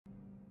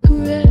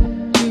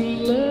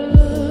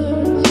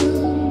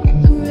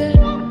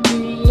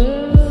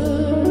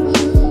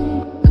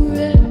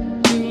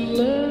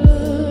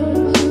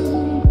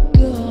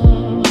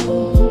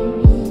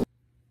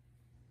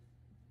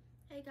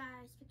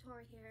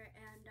here,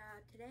 and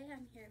today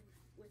I'm here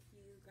with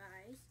you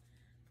guys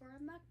for a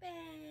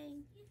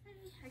mukbang.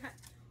 Yay! I got,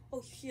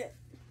 oh shit.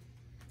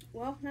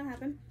 Well, that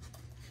happened.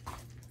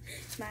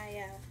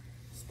 My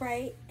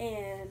Sprite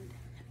and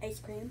ice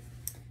cream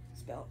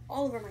spilled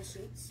all over my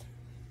sheets.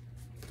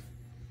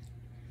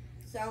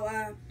 So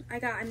I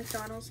got a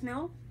McDonald's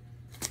meal,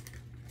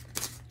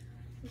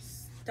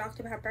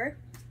 Dr. Pepper,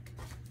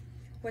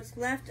 what's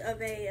left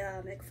of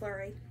a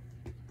McFlurry,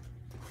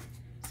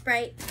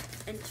 Sprite,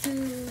 and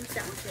 2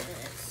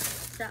 sandwiches.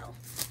 So,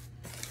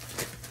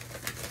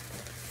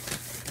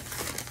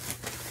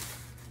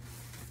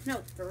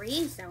 no,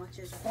 3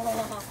 sandwiches.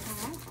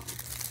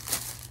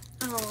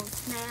 Oh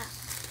snap.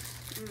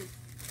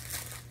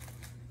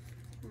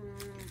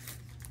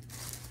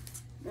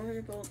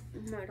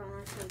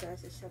 McDonald's, you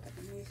guys just shut up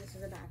and use this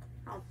as a bag.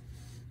 Oh.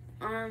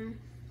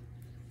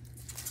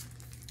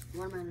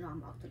 What am I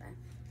talking about today?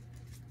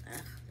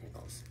 Ugh,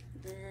 pickles.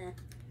 Bleh.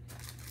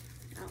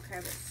 I don't care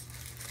if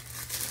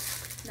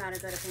it's not a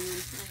good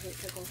opinion. I hate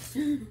pickles.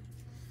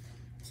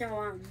 So,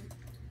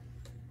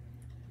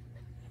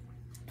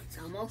 it's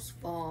almost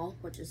fall,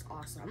 which is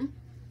awesome.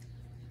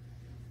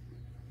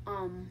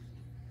 I'm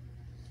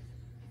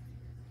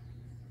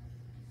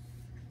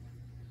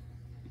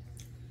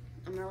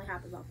really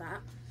happy about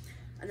that.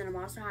 And then I'm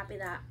also happy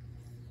that,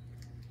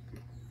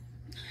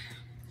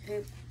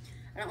 okay,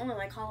 I don't really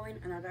like Halloween,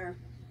 another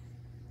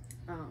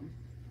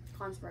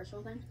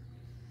controversial thing.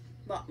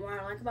 But what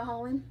I like about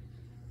Halloween,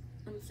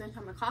 and since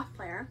I'm a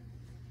cosplayer,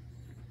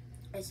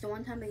 it's the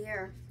one time a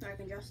year that I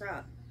can dress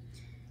up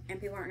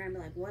and people aren't gonna be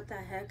like, what the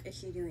heck is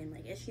she doing?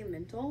 Like, is she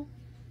mental?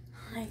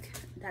 Like,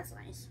 that's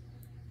nice.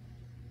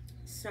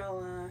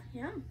 So,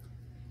 yeah.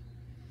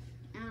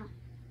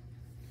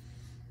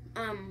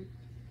 I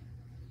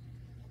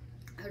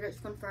heard it's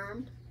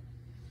confirmed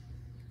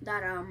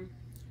that,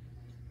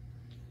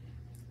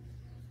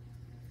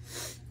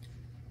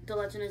 The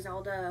Legend of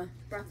Zelda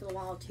Breath of the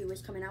Wild 2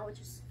 is coming out, which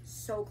is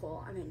so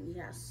cool. I mean,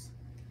 yes.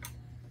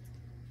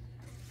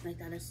 Like,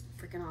 that is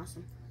freaking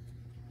awesome.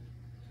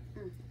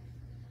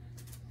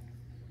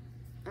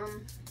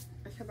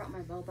 I should have brought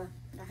my boba.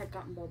 I had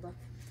gotten boba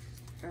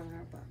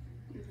earlier, but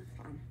it's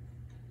fine.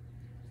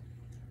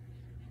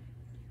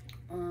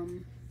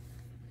 I'm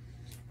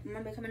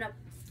gonna be coming up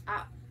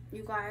at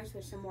you guys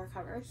with some more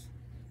covers.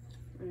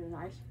 Really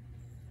nice.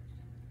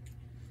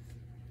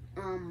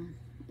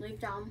 Leave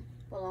down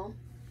below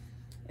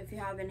if you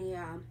have any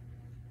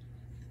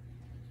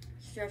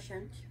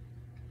suggestions.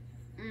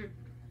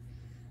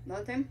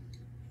 Another thing,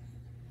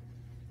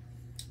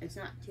 it's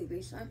not too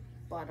recent,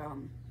 but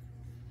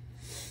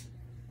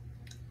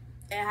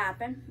it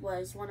happened,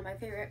 was one of my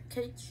favorite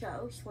kids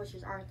shows, which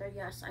is Arthur.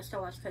 Yes, I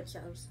still watch kids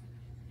shows.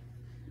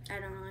 I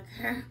don't really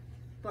care,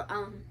 but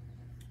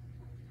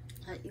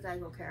you guys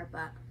will care.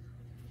 But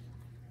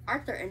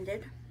Arthur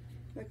ended,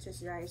 which is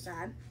very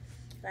sad.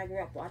 But I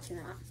grew up watching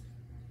that.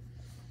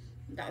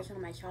 That was one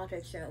of my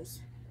childhood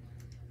shows.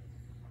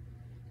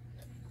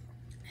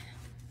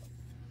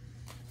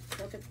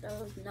 Look at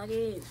those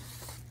nuggets.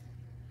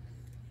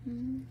 I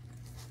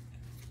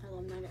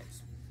love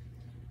nuggets.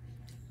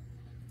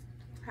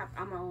 Crap,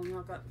 I'm gonna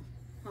look at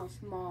how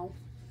small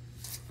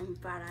and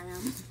fat I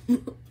am.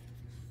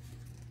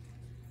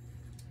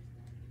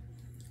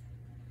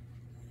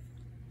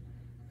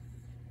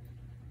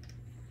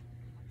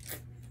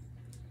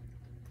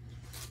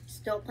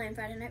 Still playing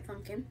Friday Night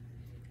Funkin'.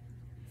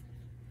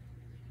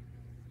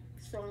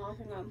 Still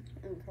watching them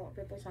and what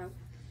people say.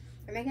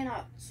 They're making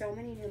up so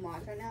many new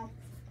mods right now.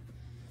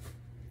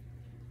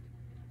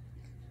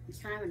 It's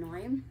kind of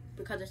annoying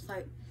because it's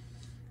like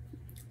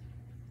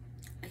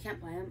I can't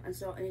play them, and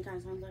so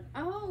anytime someone's like,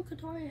 "Oh,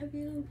 Katori, have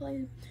you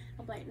played?"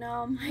 I'm like,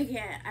 "No, I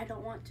can't. I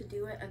don't want to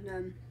do it." And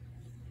then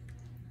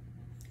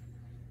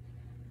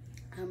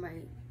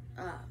my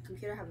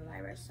computer have a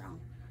virus, so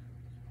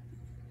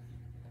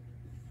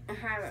I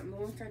haven't. But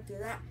once I do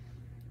that,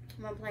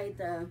 I'm gonna play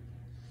the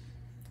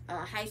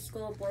high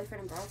school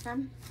boyfriend and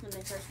girlfriend when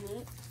they first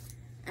meet,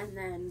 and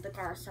then the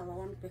Garcello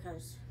one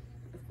because,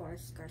 of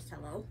course,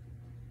 Garcello.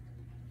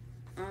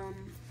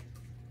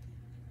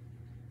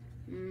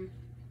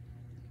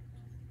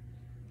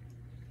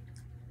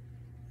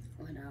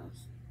 What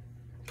else?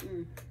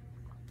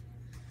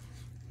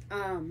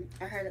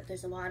 I heard that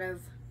there's a lot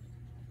of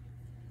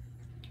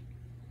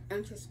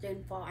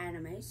interesting fall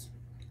animes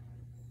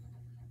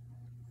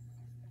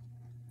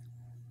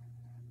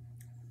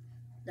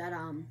that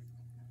are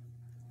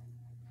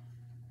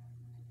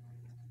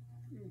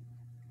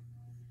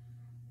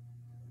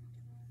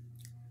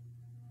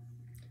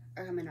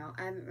coming out.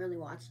 I haven't really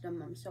watched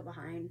them. I'm still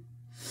behind.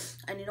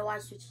 I need to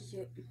watch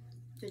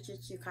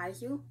Jujutsu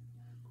Kaisen.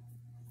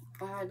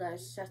 I heard that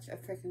it's such a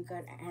freaking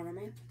good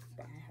anime,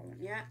 but I haven't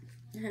yet.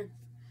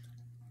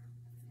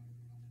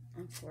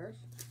 Of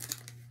course.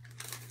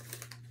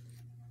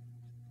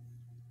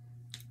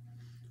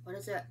 What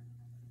is it?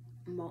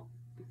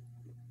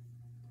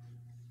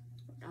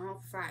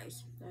 McDonald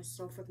fries. They're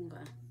so freaking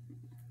good.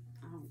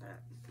 I don't get it.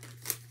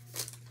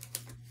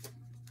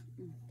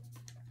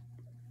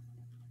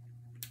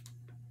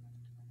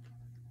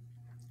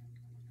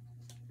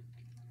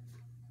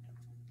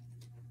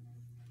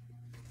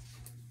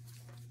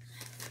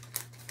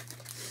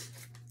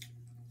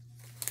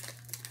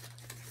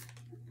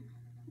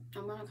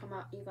 want to come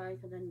out you guys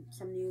with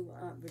some new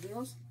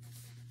videos.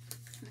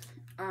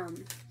 I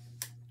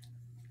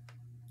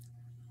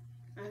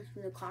have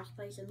some new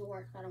cosplays in the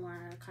work that I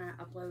want to kind of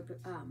upload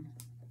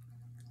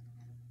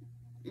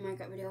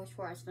makeup videos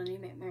for. I still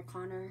need to make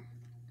Connor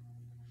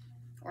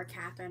or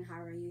Catherine,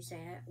 however you say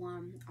it,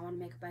 one. I want to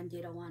make a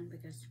Bandito one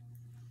because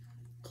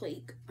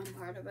clique, I'm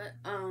part of it.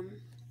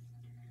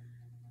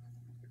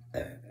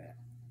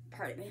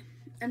 Pardon me.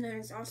 And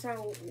there's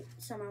also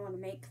some I want to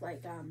make,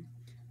 like,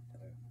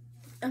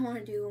 I want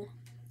to do,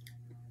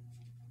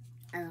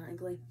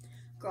 ironically,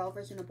 girl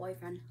version of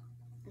boyfriend,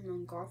 and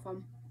then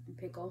girlfriend, and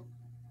pickle,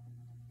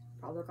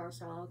 probably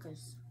Garcella,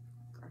 because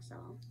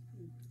Garcella.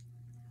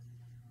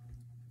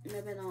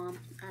 Maybe they'll,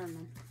 I don't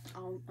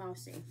know, I'll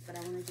see, but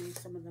I want to do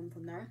some of them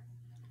from there.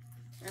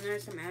 And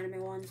there's some anime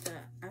ones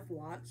that I've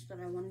watched that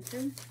I wanted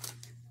to,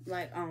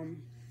 like,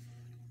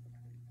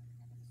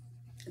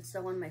 it's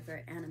still one of my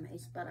favorite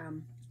animes, but,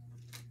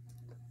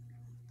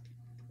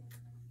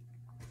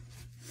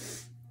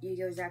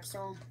 Yu-Gi-Oh!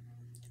 Zexal.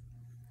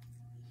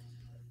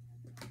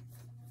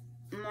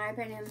 In my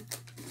opinion,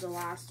 the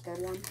last good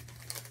one,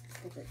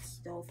 because it's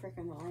still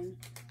freaking going.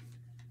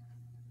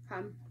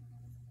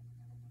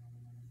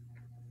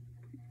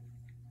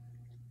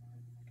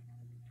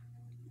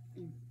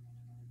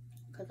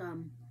 Because,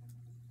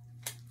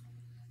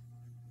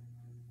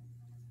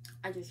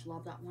 I just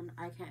love that one.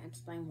 I can't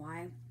explain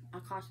why. I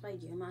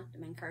cosplayed Yuma, the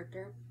main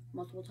character,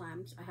 multiple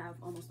times. I have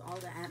almost all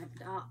the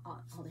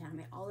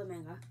all the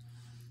manga.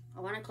 I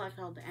want to collect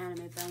all the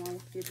anime, but I want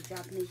to do the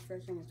Japanese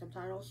version with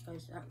subtitles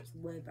because that's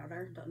way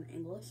better than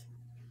English.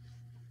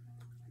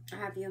 I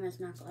have Yuma's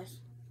necklace.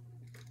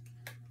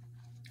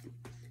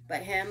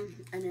 But him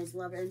and his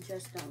love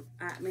interest don't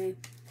at me.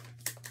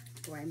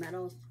 Wearing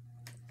medals.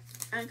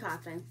 And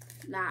coughing.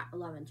 Not a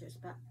love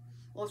interest, but,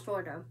 well,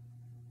 sort of.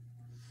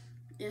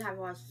 You have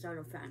to watch the sort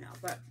of fan out,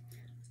 but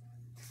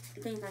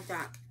things like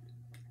that.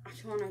 I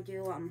just want to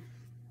do,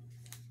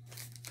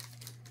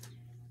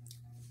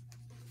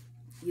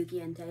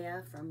 Yuki and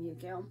Taya from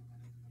Yu-Gi-Oh!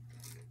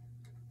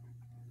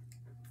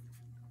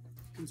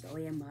 And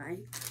Zoe and Mai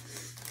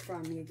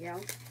from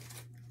Yu-Gi-Oh!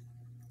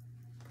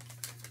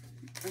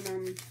 And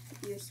then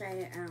you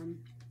say,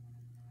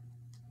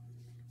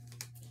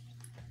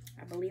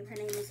 I believe her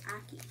name is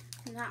Aki.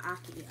 Not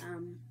Aki,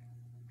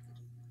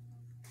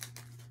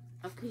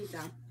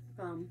 Akiza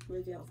from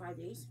Yu-Gi-Oh!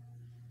 5Ds.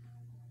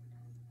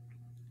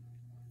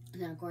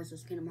 And then, of course,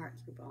 there's Kingdom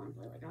Hearts people want to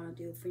play. Like, I want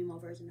to do a female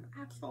version of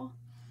Axel.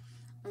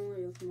 I want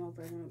to do a female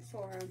version of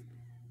Sora.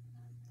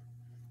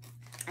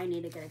 I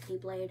need to get a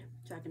Keyblade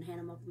so I can hang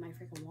them up on my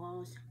freaking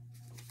walls.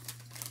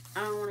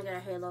 I don't want to get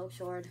a Halo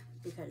sword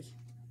because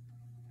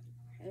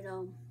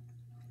Halo.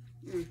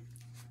 I'm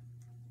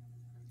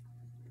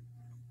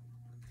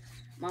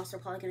also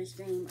probably going to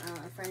stream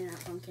a Friday Night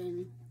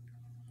Funkin'.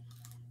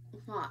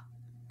 It's not.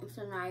 It's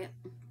tonight.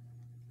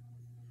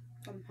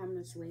 Sometime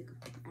this week.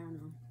 I don't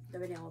know. The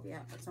video will be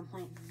up at some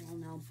point. You'll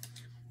know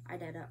I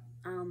did it.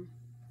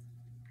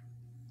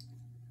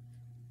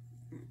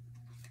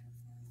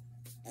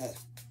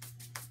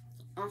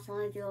 Also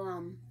want to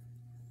do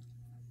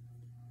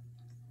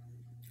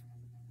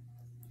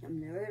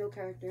some Naruto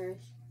characters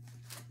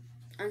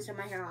and some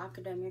My Hero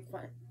Academia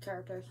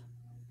characters.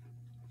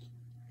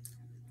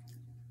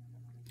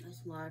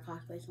 There's a lot of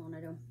cosplays I want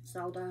to do.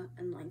 Zelda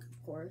and Link,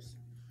 of course.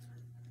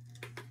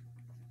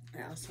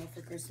 I also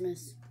for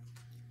Christmas.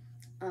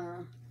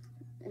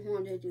 I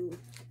want to do.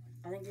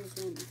 I think his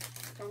name.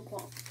 Don't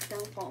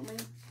quote me.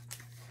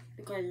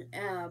 Because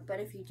but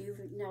if you do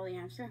know the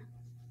answer,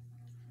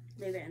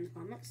 leave it in the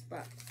comments.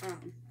 But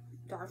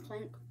Dark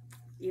Link,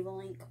 Evil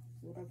Link,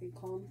 whatever you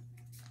call him.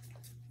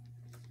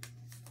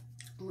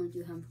 I want to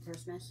do him for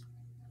Christmas.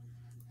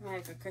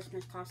 Like a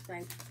Christmas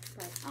cosplay.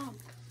 But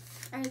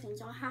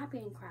everything's all happy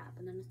and crap.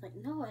 And then it's like,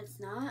 no, it's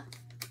not.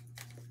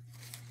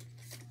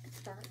 It's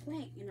Dark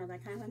Link. You know,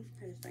 that kind of thing.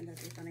 I just think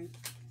that'd be funny.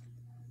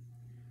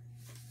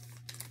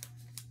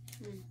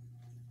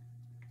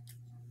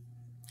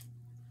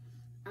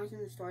 I was in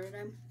the store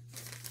today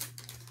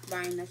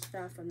buying this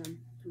stuff and then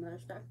some other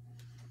stuff.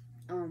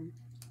 And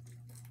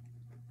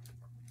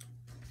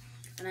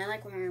I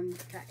like wearing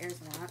cat ears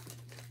a lot.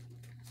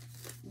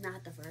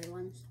 Not the furry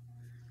ones.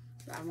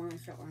 But I want to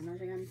start wearing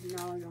those again.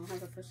 No, I don't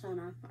have a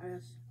persona. I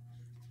just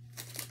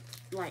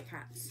like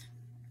cats.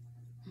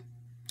 I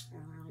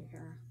don't really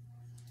care.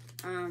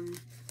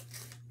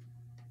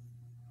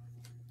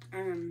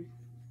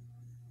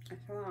 I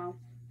saw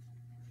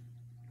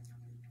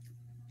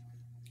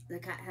the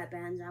cat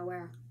headbands I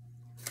wear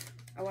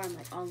them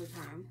like all the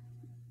time.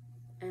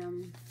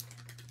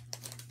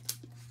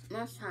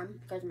 Most time,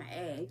 because of my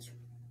age,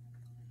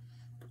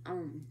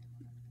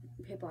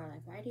 people are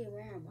like, why do you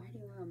wear them? Why do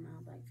you wear them? And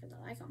I'm like, because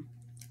I like them,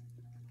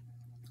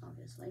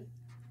 obviously.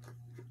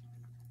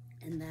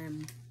 And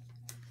then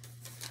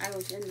I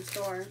was in the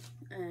store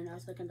and I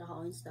was looking at the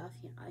Halloween stuff,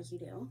 you know, as you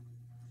do.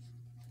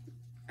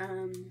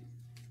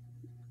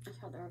 I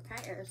saw there were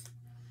cat ears.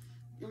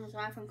 And I was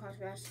laughing because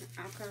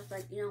I was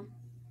like, you know,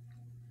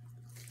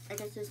 I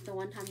guess it's the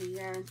one time a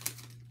year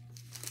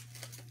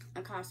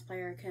a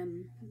cosplayer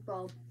can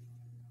both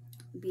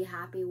be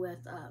happy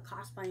with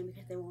cosplaying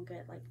because they won't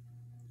get, like,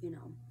 you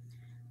know,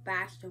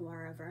 bashed or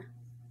wherever.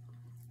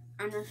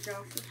 And this is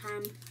the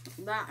time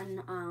that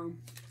and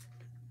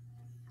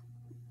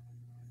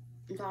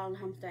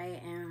Valentine's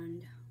Day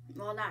and,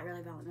 well, not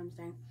really Valentine's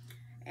Day,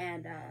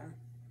 and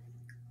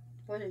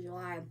 4th of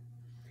July,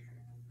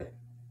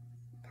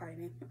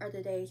 pardon me, are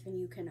the days when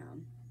you can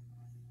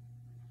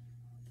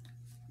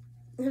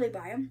really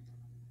buy them.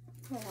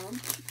 We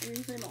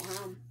usually don't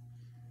have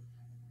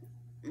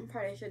them.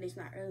 Party City's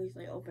not really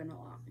usually open a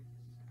lot.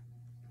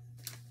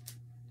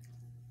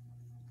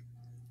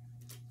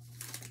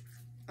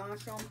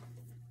 Also,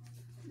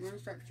 I'm gonna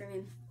start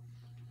streaming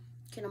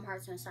Kingdom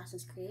Hearts and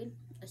Assassin's Creed.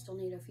 I still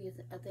need a few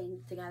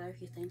things together, a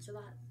few things for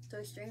that,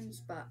 those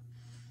streams. But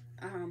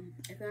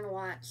if you wanna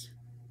watch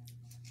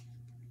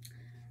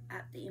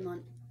at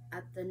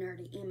the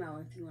nerdy emo,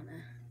 if you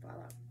wanna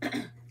follow.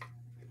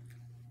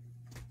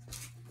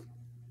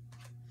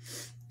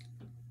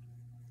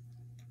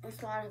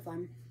 It's a lot of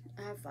fun.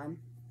 I have fun.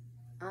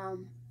 I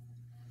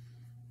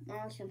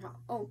was gonna talk.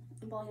 Oh,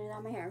 I'm blowing it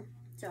on my hair.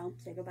 So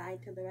say goodbye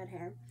to the red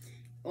hair.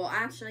 Well,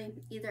 actually,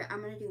 either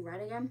I'm gonna do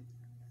red again,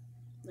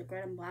 like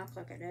red and black,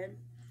 like I did.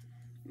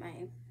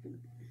 My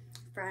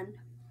friend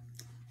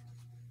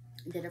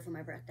did it for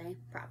my birthday.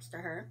 Props to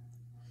her.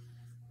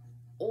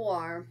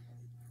 Or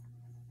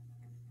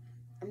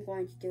I'm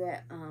going to do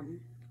it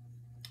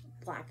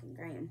black and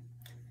green.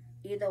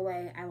 Either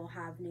way, I will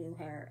have new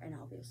hair and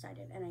I'll be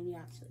excited. And I need to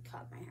actually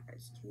cut my hair.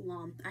 It's too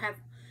long.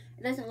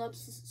 It doesn't look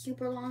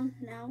super long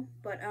now,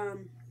 but I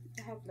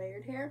have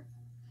layered hair.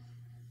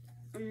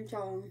 And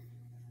so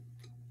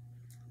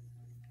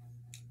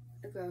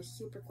it grows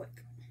super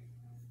quick.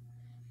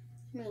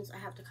 Means I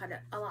have to cut it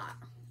a lot.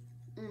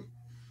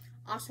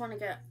 I also want to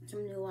get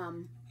some new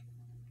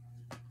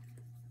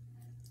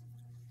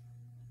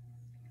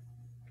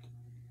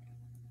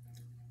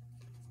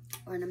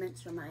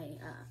ornaments for my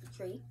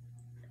tree.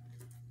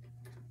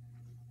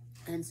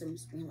 And some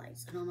string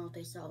lights. I don't know if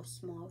they sell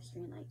small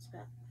string lights,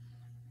 but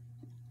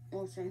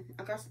we'll see.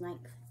 I guess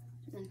length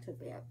could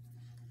be it.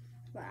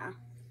 But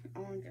I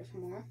want to get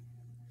some more.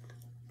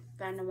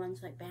 Find the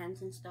ones like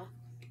bands and stuff.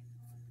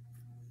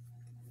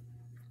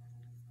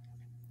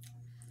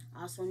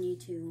 I also need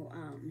to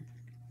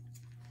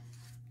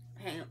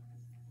paint.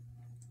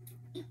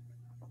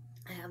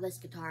 I have this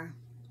guitar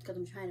because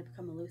I'm trying to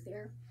become a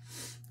luthier,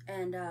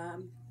 and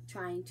I'm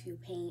trying to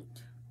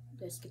paint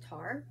this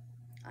guitar.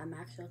 I'm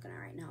actually looking at it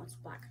right now. It's a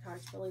black guitar.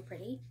 It's really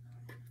pretty.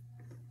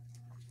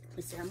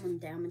 Someone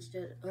damaged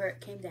it, or it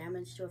came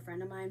damaged to a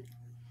friend of mine.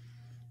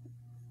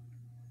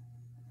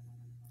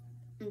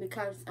 And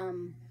because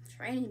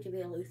training to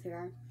be a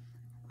luthier,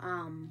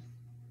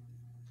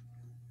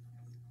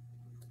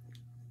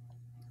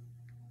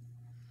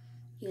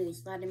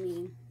 he's letting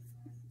me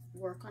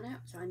work on it.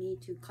 So I need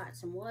to cut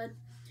some wood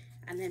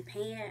and then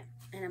paint it.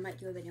 And I might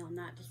do a video on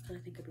that just because I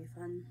think it'd be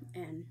fun.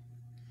 And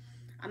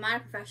I'm not a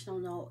professional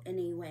though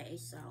anyway,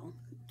 so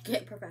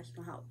get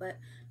professional help. But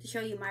to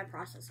show you my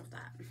process of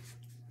that.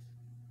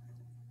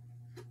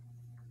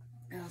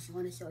 I also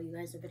want to show you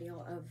guys a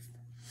video of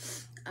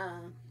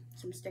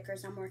some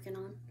stickers I'm working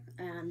on.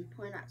 And,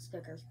 well, not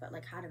stickers, but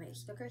like how to make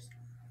stickers.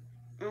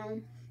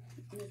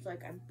 There's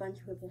like a bunch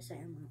of people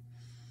saying,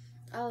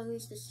 oh,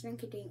 use this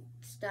rinky-dink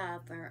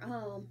stuff, or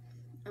oh,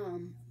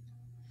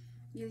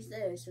 use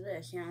this or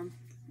this, you know.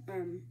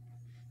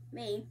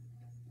 Me,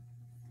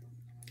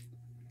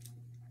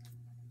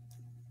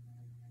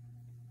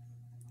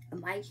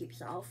 my cheap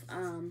self, I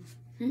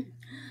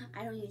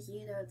don't use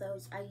either of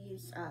those. I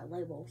use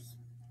labels.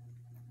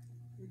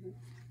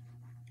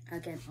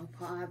 Again, I'll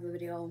probably have a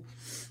video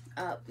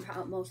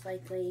most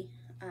likely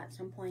at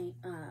some point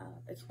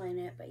explain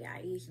it, but yeah,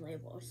 I use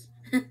labels.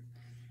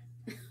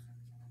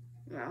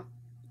 No,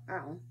 I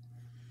don't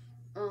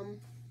know.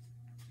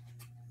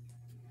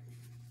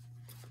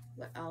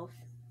 What else?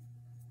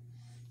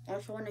 I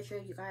also want to show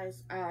you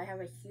guys, I have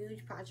a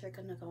huge project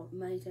I'm gonna go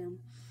making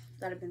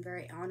that I've been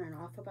very on and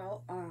off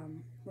about,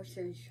 which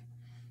is,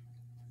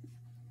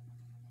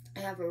 I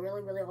have a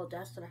really, really old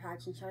desk that I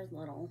had since I was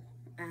little,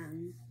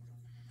 and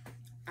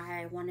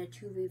I wanted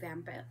to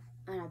revamp it,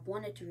 and I've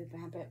wanted to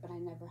revamp it, but I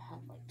never had,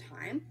 like,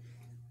 time,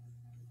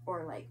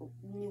 or, like,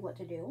 knew what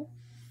to do.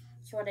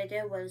 So what I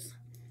did was,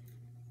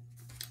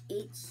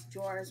 each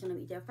drawer is going to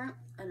be different,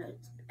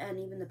 and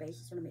even the base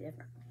is going to be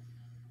different.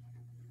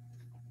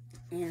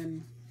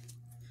 And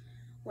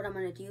what I'm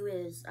going to do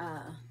is,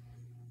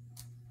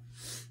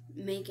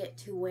 make it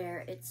to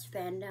where it's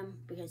fandom,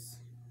 because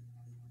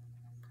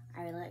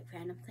I really like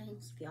fandom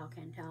things, if y'all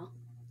can tell.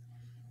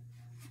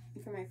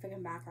 For my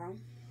freaking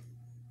background,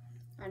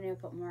 I need to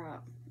put more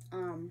up.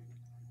 And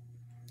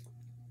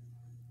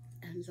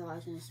so I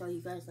was going to show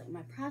you guys like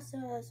my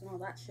process and all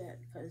that shit,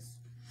 because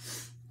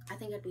I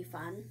think it'd be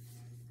fun,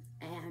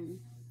 and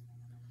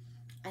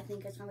I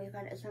think it's going to be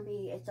fun. It's going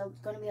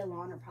to be a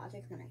longer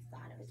project than I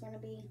thought it was going to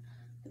be,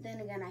 but then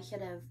again, I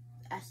should have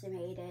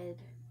estimated,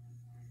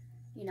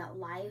 you know,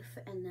 life,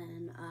 and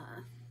then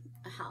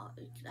how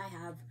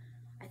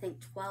I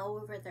think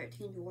 12 or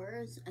 13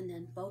 drawers, and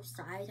then both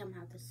sides I'm gonna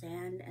have to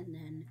sand and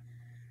then,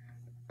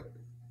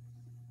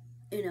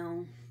 you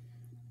know,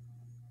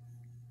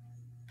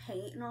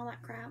 paint and all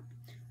that crap.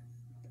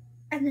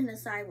 And then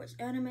decide which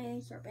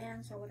animes or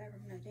bands or whatever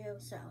I'm gonna do.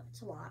 So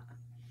it's a lot.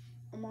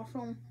 I'm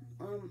also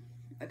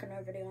making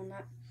a video on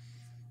that.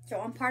 So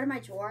on part of my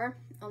drawer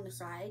on the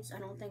sides, I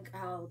don't think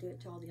I'll do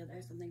it to all the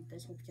others. I think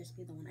this will just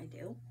be the one I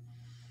do.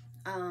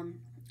 I'm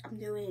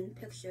doing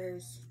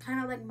pictures,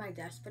 kind of like my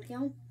desk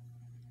video.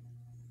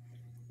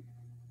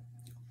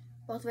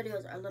 Both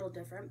videos are a little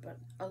different, but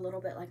a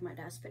little bit like my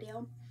desk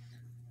video.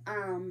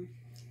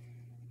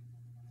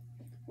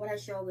 What I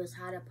showed was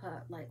how to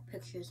put like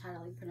pictures, how to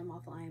like put them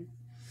offline,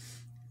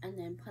 and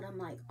then put them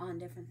like on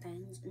different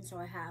things. And so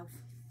I have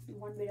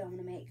one video I'm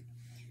gonna make,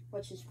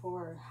 which is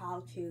for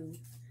how to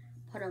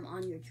put them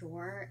on your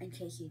drawer in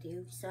case you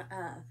do. So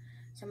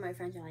some of my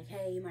friends are like,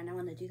 hey, you might not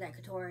want to do that,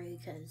 Katori,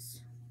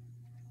 because,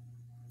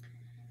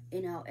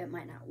 you know, it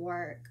might not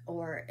work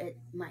or it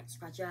might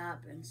scratch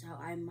up. And so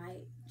I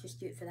might just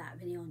do it for that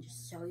video and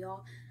just show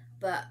y'all.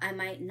 But I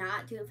might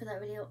not do it for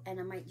that video, and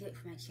I might do it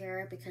for my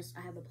chair because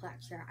I have a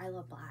black chair. I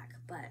love black,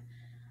 but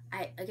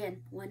I,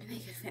 again, want to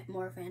make it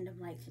more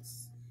fandom. Like,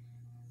 it's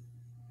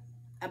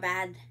a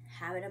bad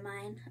habit of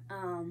mine.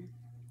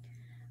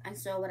 And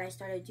so what I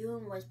started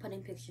doing was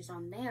putting pictures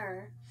on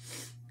there.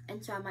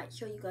 And so I might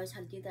show you guys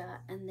how to do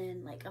that. And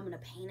then, like, I'm going to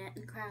paint it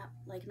and crap.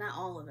 Like, not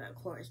all of it, of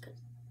course,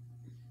 because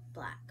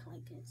black.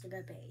 Like, it's a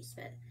good base.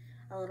 But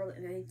a little bit,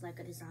 maybe, like,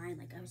 a design.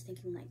 Like, I was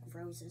thinking, like,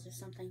 roses or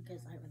something,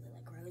 because I really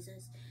like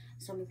roses.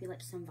 So maybe,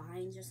 like, some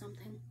vines or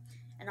something.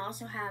 And I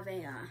also have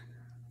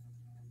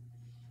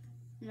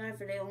another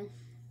video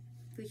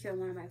featuring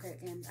one of my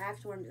favorite games. I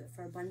have to want to do it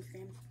for a bunch of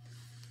games.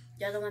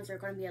 The other ones are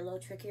going to be a little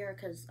trickier,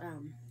 because,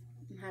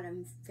 I'm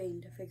having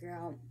to figure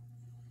out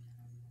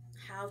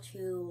how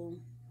do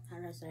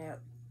I say it?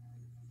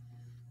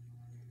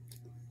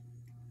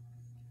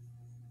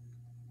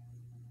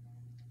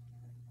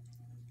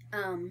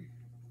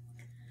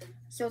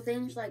 So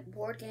things like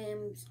board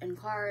games and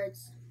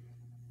cards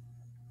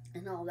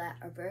and all that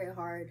are very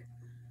hard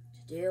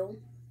to do,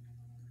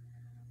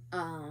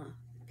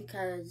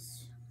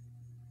 because,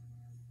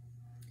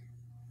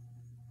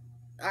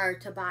 or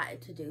to buy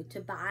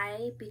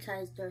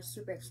because they're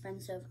super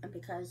expensive, and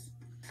because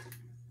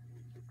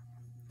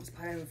it's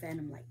part of a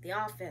fandom like The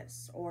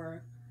Office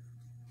or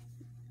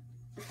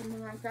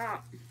something like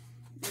that.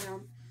 You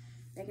know,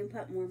 they can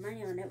put more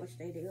money on it, which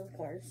they do, of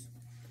course.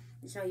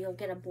 So you'll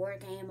get a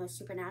board game of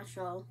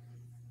Supernatural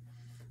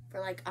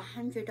for like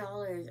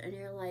 $100, and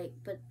you're like,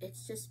 but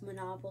it's just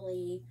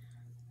Monopoly,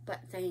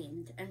 but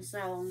themed. And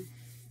so,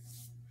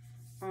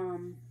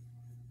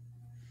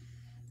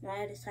 what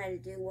I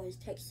decided to do was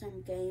take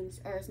some games,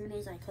 or as many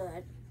as I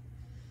could,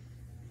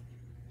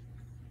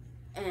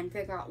 and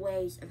figure out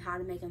ways of how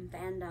to make them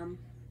fandom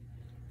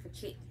for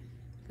cheap.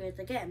 Because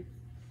again,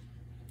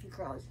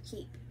 girls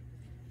cheap.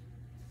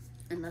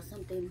 Unless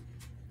something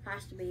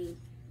has to be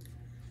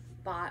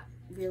bought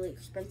really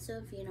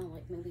expensive, you know,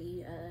 like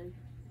maybe a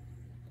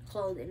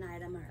clothing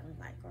item, or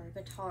a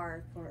guitar,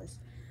 of course,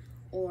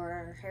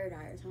 or hair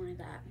dye or something like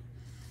that.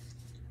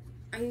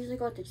 I usually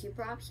go with the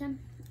cheaper option,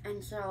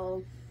 and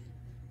so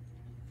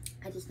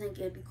I just think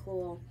it'd be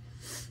cool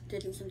to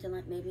do something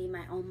like maybe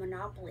my own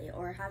Monopoly,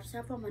 or have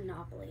several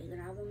Monopolies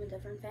and have them in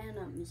different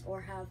fandoms,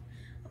 or have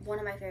one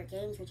of my favorite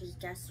games, which is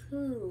Guess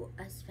Who,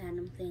 as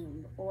fandom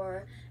themed,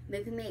 or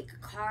maybe make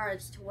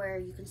cards to where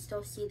you can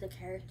still see the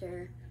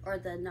character or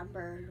the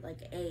number, like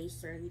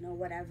ace, or, you know,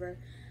 whatever,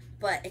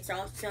 but it's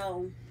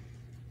also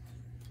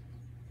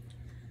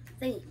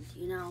themed,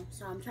 you know.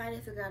 So I'm trying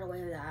to figure out a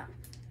way of that.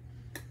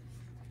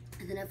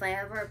 And then if I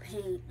ever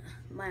paint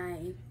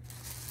my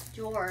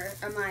drawer,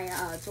 or my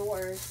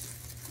doors,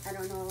 I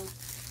don't know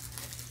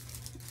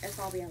if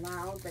I'll be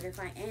allowed, but if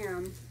I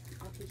am,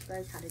 I'll teach you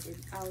guys how to do,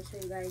 I'll show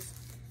you guys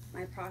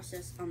my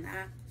process on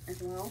that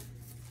as well.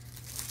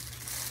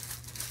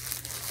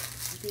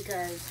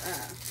 Because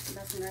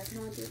that's what I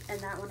want to do.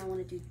 And that one I want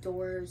to do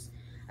doors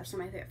of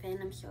some of my favorite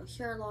fandoms. So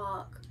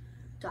Sherlock,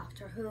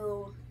 Doctor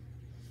Who,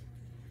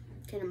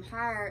 Kingdom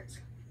Hearts,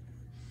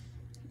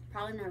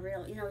 probably not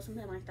real, you know,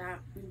 something like that.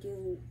 And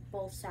do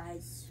both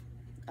sides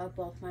of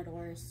both my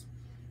doors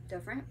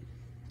different.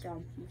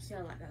 So we'll see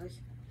how that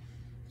goes.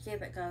 See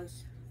if it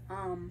goes.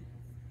 But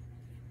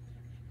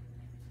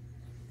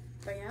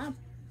yeah.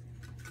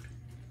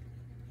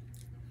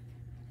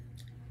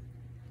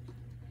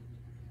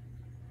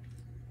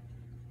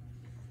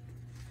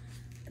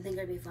 I think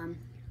it'd be fun.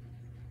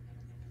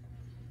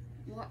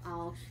 What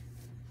else?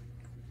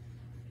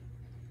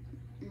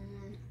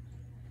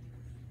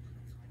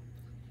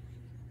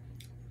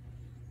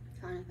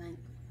 Trying to think.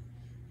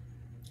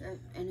 Is there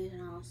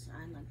anything else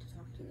I'd like to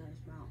talk to you guys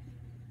about?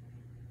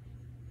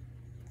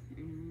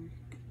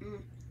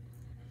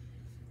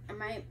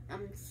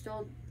 I'm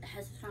still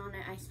hesitant on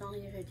it. I still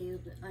need to do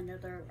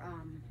another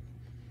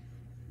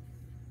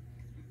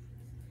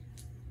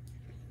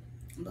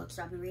books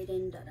I've been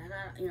reading,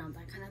 you know,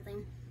 that kind of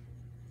thing.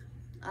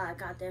 I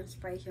got the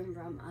inspiration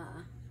from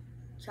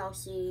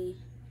Chelsea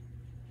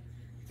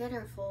forget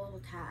her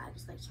full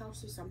tags, like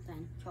Chelsea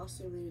something,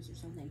 Chelsea Reads or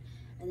something,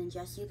 and then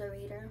Jessie the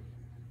Reader.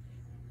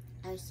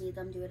 I see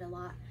them do it a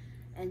lot,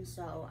 and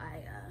so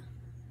I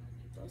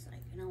was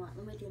like, you know what,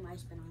 let me do my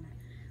spin on it.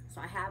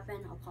 So I have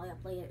been, I'll probably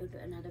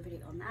upload another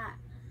video on that.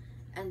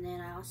 And then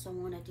I also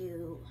want to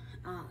do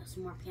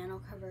some more piano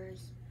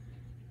covers,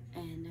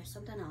 and there's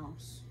something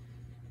else,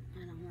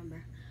 I don't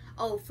remember.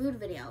 Oh, food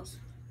videos.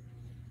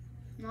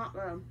 Not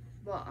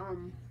but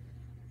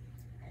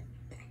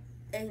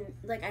and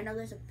like I know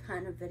there's a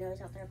ton of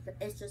videos out there, but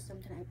it's just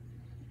something I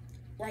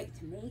like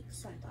to make,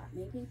 so I thought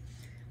maybe.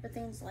 But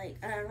things like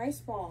rice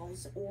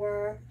balls,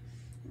 or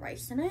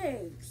rice and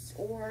eggs,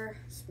 or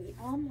sweet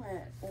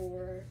omelet,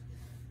 or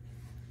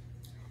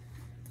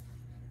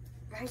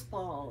rice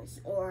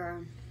balls,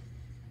 or,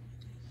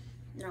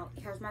 you know,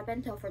 here's my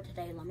bento for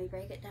today, let me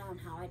break it down,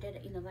 how I did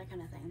it, you know, that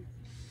kind of thing.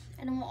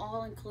 And it will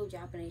all include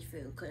Japanese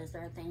food, because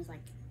there are things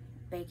like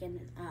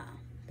bacon,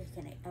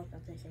 egg, I was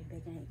about to say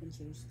bacon, egg, and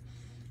cheese.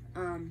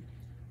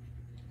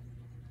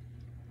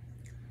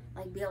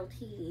 Like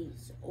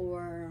BLTs,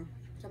 or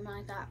something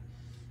like that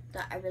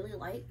I really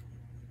like,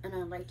 and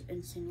I like to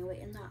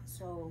insinuate in that.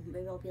 So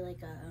maybe it'll be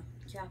like a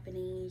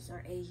Japanese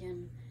or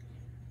Asian,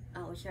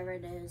 whichever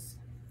it is,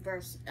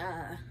 versus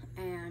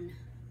and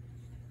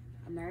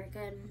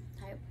American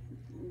type,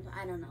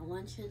 I don't know,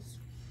 lunches,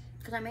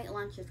 because I make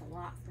lunches a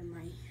lot for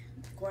my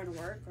going to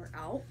work or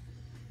out,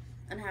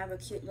 and I have a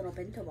cute little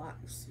bento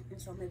box,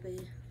 and so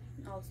maybe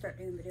I'll start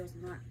doing videos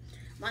on that.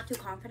 I'm not too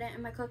confident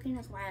in my cooking,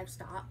 that's why I've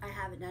stopped. I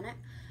haven't done it.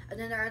 And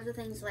then there are other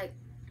things like,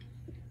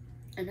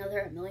 I know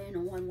there are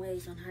 1,000,001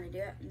 ways on how to do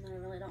it, and I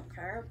really don't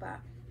care, but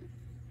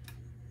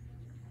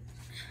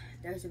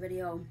there's a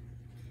video,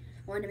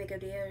 I wanted to make a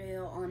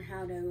video on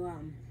how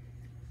to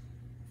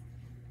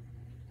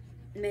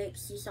make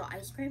sea salt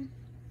ice cream,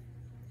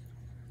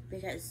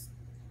 because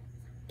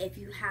if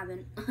you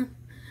haven't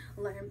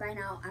learned by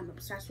now, I'm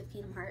obsessed with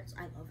Kingdom Hearts.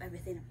 I love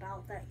everything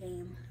about that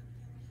game.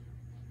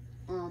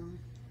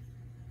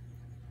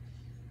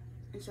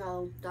 And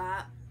so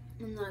that,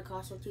 and then I can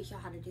also teach you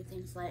how to do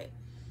things like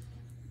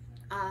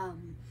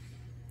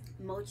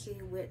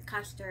mochi with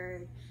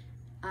custard,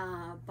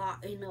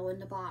 you know, in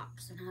the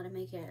box, and how to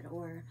make it,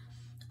 or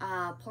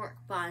pork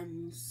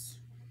buns,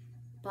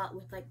 but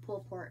with like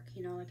pulled pork,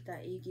 you know, like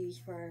that you use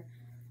for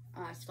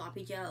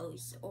sloppy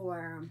joes,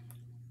 or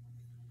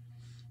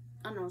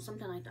I don't know,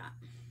 something like that.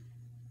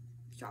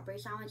 Strawberry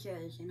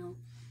sandwiches, you know,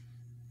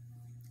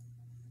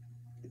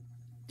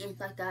 things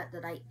like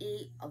that I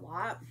eat a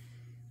lot,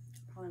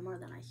 probably more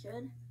than I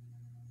should,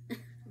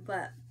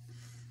 but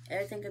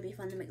I think it'd be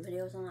fun to make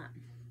videos on that,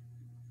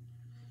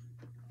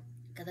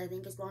 because I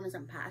think as long as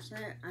I'm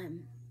passionate,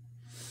 I'm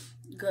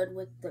good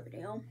with the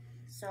video.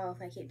 So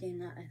if I keep doing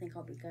that, I think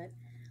I'll be good.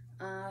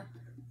 I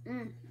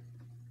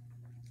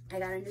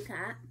got a new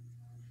cat.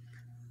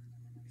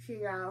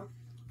 She's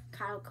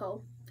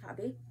Calico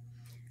Tabby.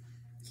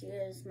 She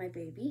is my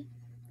baby.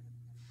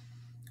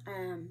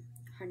 Her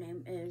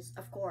name is,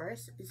 of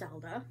course,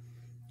 Zelda.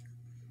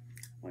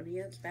 What do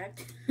you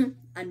expect?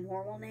 A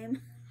normal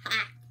name?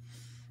 Ha!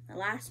 The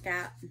last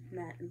cat,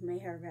 may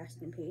her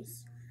rest in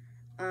peace.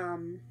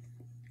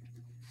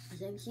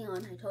 His name's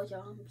Leon. I told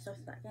y'all I'm obsessed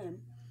with that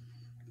game.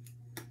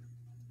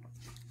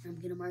 I'm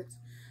Kingdom Hearts.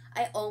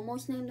 I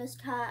almost named this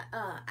cat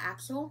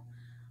Axel,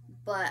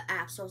 but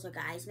Axel's a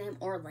guy's name,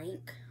 or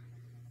Link.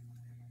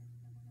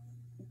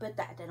 But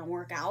that didn't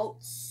work out,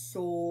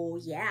 so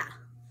yeah.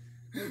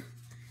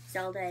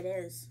 Zelda it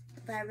is.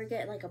 If I ever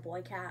get like a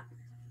boy cat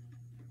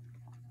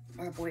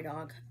or a boy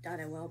dog, doubt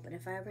I will, but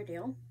if I ever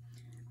do,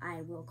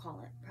 I will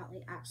call it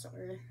probably Axel,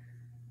 or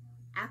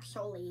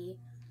actually,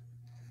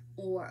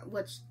 or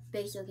which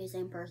basically the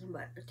same person,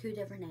 but two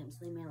different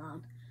names, leave me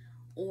alone,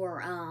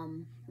 or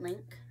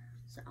Link.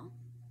 So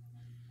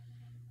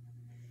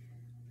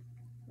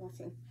we'll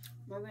see.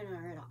 Maybe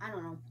not, I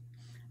don't know.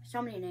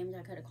 So many names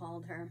I could have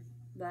called her,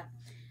 but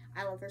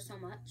I love her so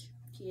much.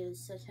 She is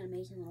such an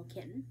amazing little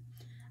kitten.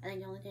 I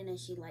think the only thing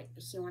is she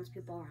wants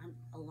people around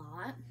a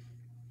lot.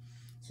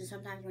 So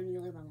sometimes when you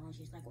live alone,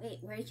 she's like,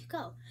 wait, where did you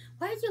go?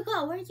 Where did you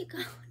go? Where did you go?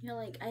 And you're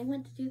like, I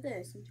went to do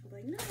this. And she's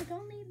like, no,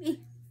 don't leave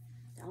me.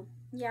 So,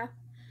 yeah.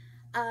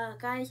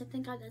 Guys, I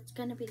think that's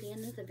going to be the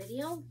end of the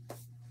video.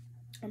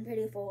 I'm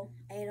pretty full.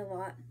 I ate a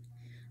lot.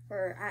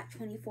 We're at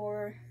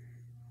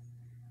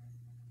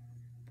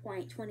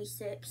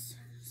 24.26.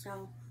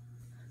 So,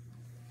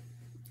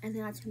 I think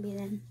that's going to be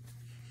it.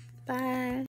 Bye.